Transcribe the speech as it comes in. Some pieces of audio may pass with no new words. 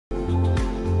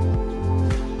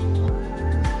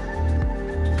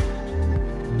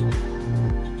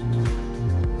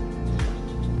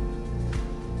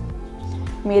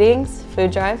meetings,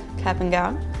 food drive, cap and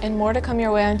gown, and more to come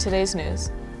your way on today's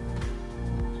news.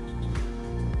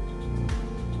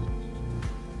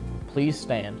 Please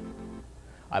stand.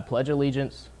 I pledge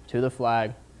allegiance to the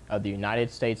flag of the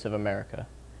United States of America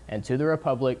and to the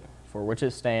republic for which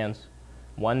it stands,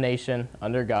 one nation,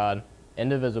 under God,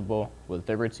 indivisible, with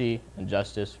liberty and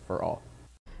justice for all.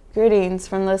 Greetings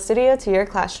from the studio to your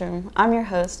classroom. I'm your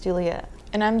host, Juliet.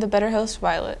 And I'm the better host,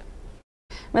 Violet.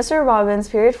 Mr. Robbins'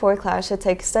 Period 4 class should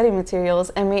take study materials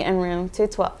and meet in room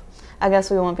 212. I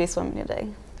guess we won't be swimming today.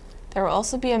 There will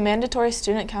also be a mandatory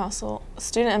student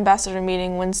ambassador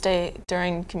meeting Wednesday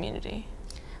during community.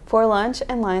 For lunch,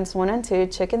 in lines 1 and 2,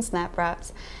 chicken snap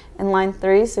wraps. In line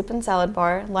 3, soup and salad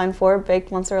bar. Line 4,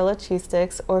 baked mozzarella cheese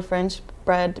sticks or French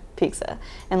bread pizza.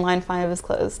 And line 5 is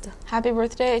closed. Happy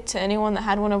birthday to anyone that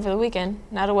had one over the weekend.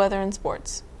 Now to weather and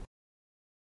sports.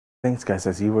 Thanks, guys.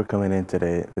 As you were coming in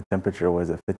today, the temperature was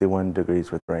at 51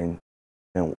 degrees with rain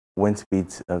and wind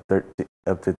speeds of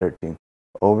up to 13.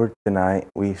 Over tonight,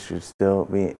 we should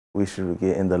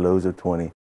get in the lows of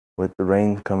 20 with the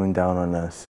rain coming down on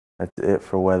us. That's it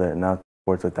for weather. Now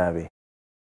sports with Abby.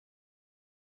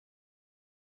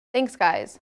 Thanks,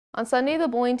 guys. On Sunday, the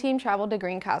bowling team traveled to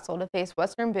Greencastle to face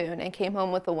Western Boone and came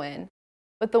home with a win.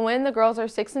 With the win, the girls are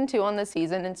 6-2 on the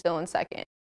season and still in second.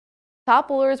 Top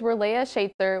bowlers were Leah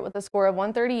Schaetzer with a score of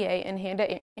 138 and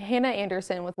Hannah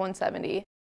Anderson with 170.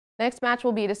 Next match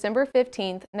will be December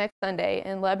 15th, next Sunday,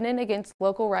 in Lebanon against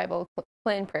local rival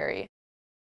Clinton Prairie.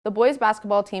 The boys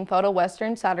basketball team fell to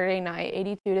Western Saturday night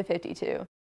 82-52.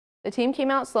 The team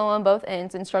came out slow on both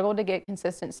ends and struggled to get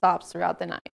consistent stops throughout the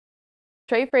night.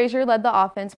 Trey Frazier led the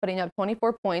offense, putting up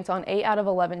 24 points on 8 out of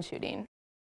 11 shooting.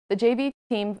 The JV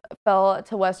team fell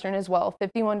to Western as well,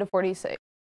 51-46.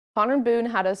 Connor Boone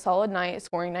had a solid night,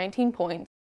 scoring 19 points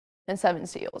and 7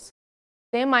 steals.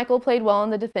 Sam Michael played well on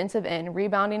the defensive end,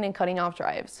 rebounding and cutting off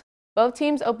drives. Both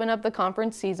teams opened up the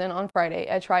conference season on Friday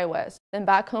at Tri-West, then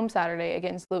back home Saturday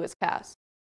against Lewis Cass.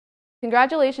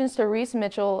 Congratulations to Reese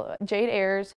Mitchell, Jade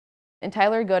Ayers, and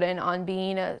Tyler Gooden on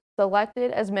being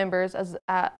selected as members of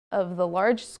the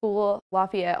large school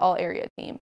Lafayette all-area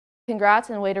team. Congrats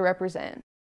and way to represent.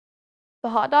 The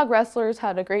Hot Dog Wrestlers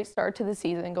had a great start to the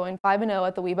season, going 5-0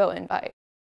 at the Weibo Invite.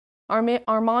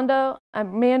 Armando,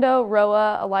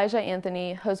 Roa, Elijah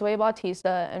Anthony, Josue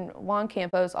Bautista, and Juan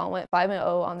Campos all went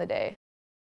 5-0 on the day.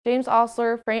 James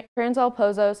Osler, Franzel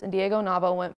Pozos, and Diego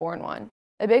Nava went 4-1.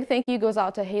 A big thank you goes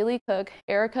out to Haley Cook,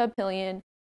 Erica Pillion,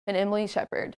 and Emily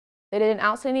Shepard. They did an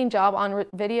outstanding job on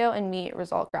video and meet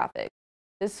result graphics.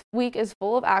 This week is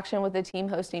full of action with the team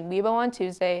hosting Weibo on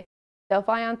Tuesday,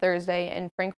 Delphi on Thursday,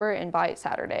 and Frankfurt Invite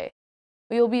Saturday.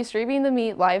 We will be streaming the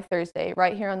meet live Thursday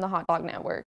right here on the Hot Dog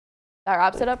Network. That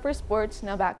wraps it up for sports.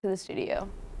 Now back to the studio.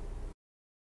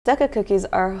 DECA cookies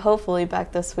are hopefully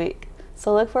back this week,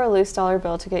 so look for a loose dollar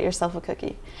bill to get yourself a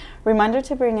cookie. Reminder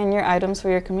to bring in your items for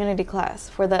your community class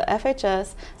for the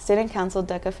FHS Student Council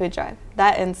DECA food drive.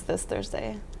 That ends this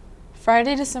Thursday.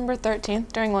 Friday, December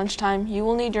 13th, during lunchtime, you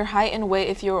will need your height and weight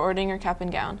if you are ordering your cap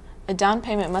and gown. A down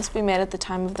payment must be made at the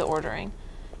time of the ordering.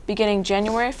 Beginning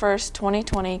January 1st,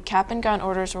 2020, cap and gown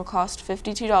orders will cost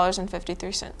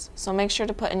 $52.53, so make sure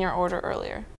to put in your order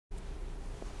earlier.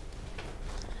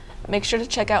 Make sure to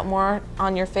check out more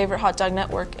on your favorite Hot Dog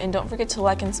Network, and don't forget to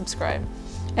like and subscribe.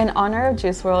 In honor of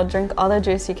Juice World, drink all the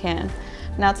juice you can.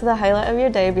 Now to the highlight of your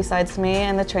day besides me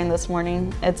and the train this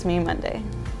morning, it's Me Monday.